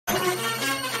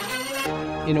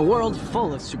In a world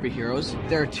full of superheroes,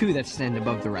 there are two that stand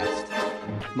above the rest.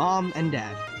 Mom and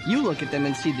Dad. You look at them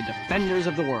and see the defenders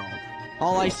of the world.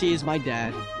 All I see is my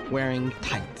dad wearing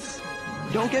tights.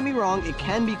 Don't get me wrong, it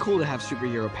can be cool to have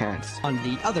superhero parents. On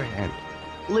the other hand,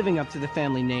 living up to the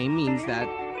family name means that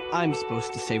I'm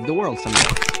supposed to save the world someday.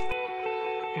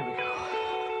 Here we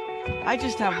go. I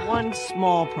just have one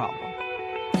small problem.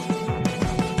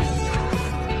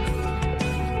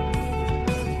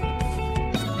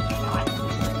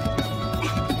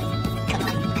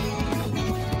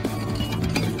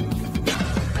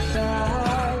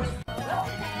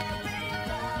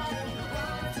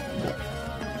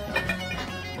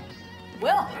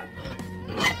 Will!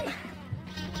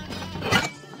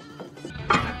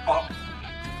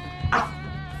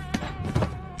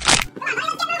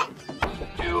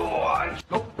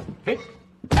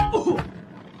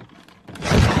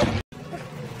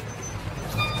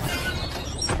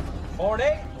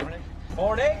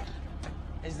 Morning.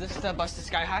 Is this the bus to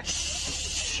Sky High?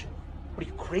 Shh! What are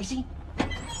you, crazy? I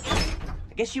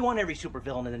guess you want every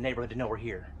supervillain in the neighborhood to know we're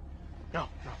here. No,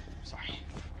 sorry.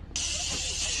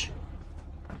 Shh!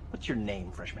 What's your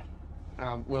name, freshman?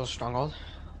 Will Stronghold.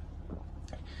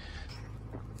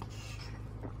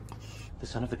 The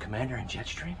son of the commander in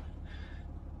Jetstream?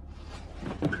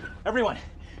 Everyone,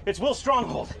 it's Will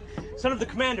Stronghold, son of the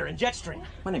commander in Jetstream.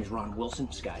 My name's Ron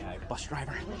Wilson, Sky High bus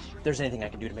driver. If there's anything I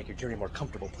can do to make your journey more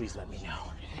comfortable, please let me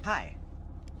know. Hi.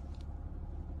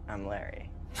 I'm Larry.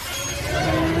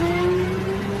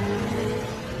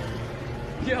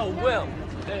 Yo, Will.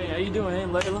 Hey, how you doing? Hey,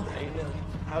 Layla. How you doing?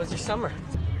 How was your summer?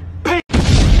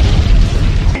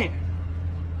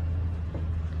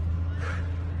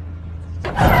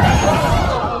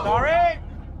 Sorry!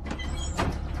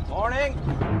 Morning!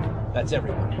 That's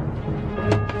everyone.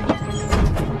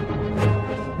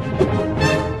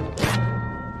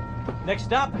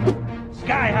 Next up,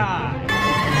 Sky High!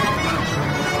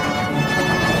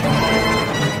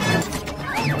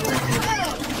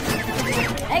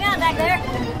 Hang on back there.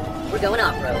 We're going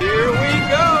off-road. Here we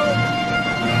go!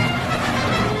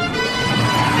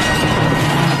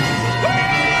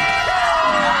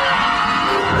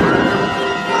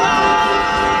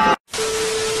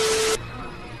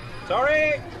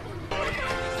 Sorry!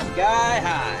 Sky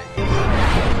High.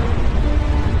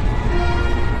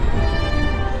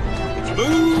 It's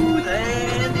smooth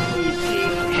and easy.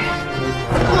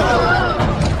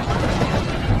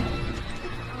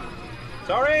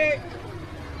 Sorry!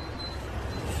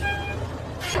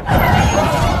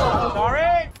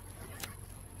 Sorry!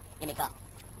 Give me a call.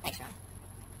 Thanks, Ron.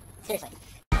 Seriously.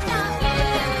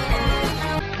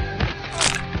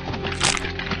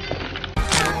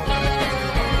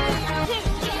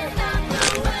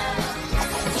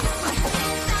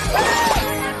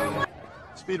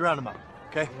 Speed roundabout,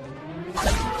 okay?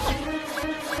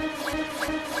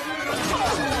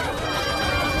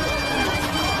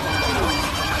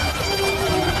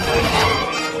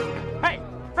 Hey,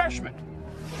 freshman!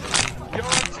 Your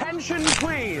attention,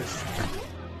 please!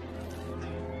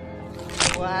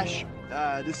 Flash,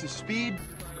 this is Speed.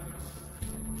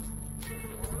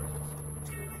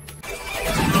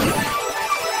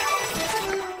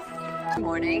 Good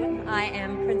morning. I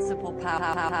am Principal Pow.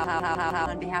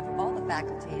 On behalf of all the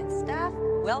faculty and staff,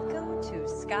 welcome to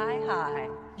Sky High.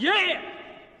 Yeah!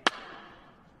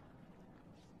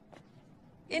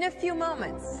 In a few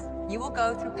moments, you will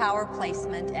go through power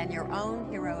placement and your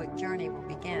own heroic journey will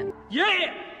begin.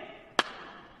 Yeah!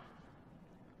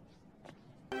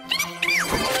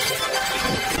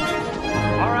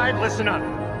 All right, listen up.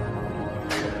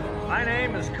 My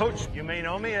name is Coach. You may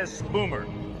know me as Boomer.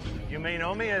 You may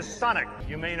know me as Sonic.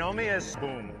 You may know me as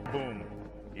Boom.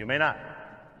 You may not.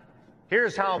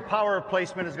 Here's how power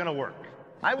placement is going to work.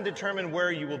 I will determine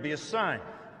where you will be assigned.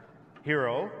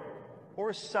 Hero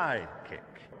or sidekick.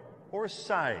 Or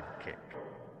sidekick.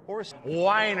 Or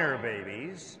whiner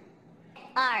babies.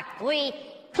 Are we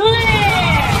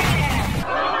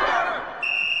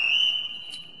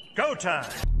Go time.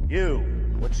 You.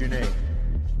 What's your name?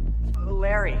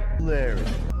 Larry. Larry.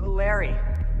 Larry.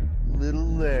 Little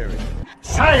Larry.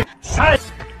 Side!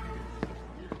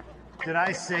 Did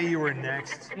I say you were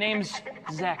next? Name's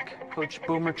Zach, Coach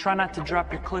Boomer. Try not to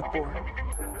drop your clipboard.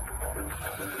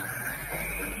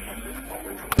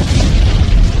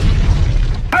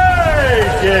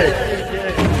 Hey, kid!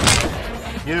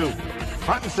 You.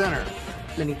 Front and center.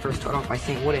 Let me first start off by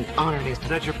saying what an honor it is. Is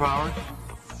that your power?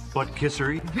 Butt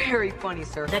kissery? Very funny,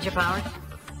 sir. Is that your power?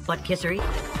 Butt kissery?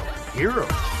 Hero.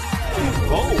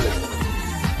 Bold.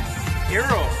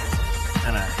 Hero.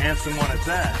 And a handsome one at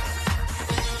that.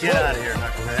 Get out of here,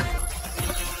 knucklehead.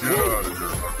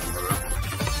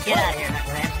 Get out of here,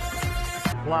 knucklehead.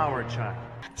 flower child.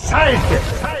 Sidekick!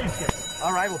 Sidekick!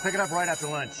 All right, we'll pick it up right after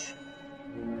lunch.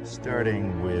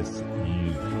 Starting with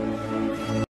you.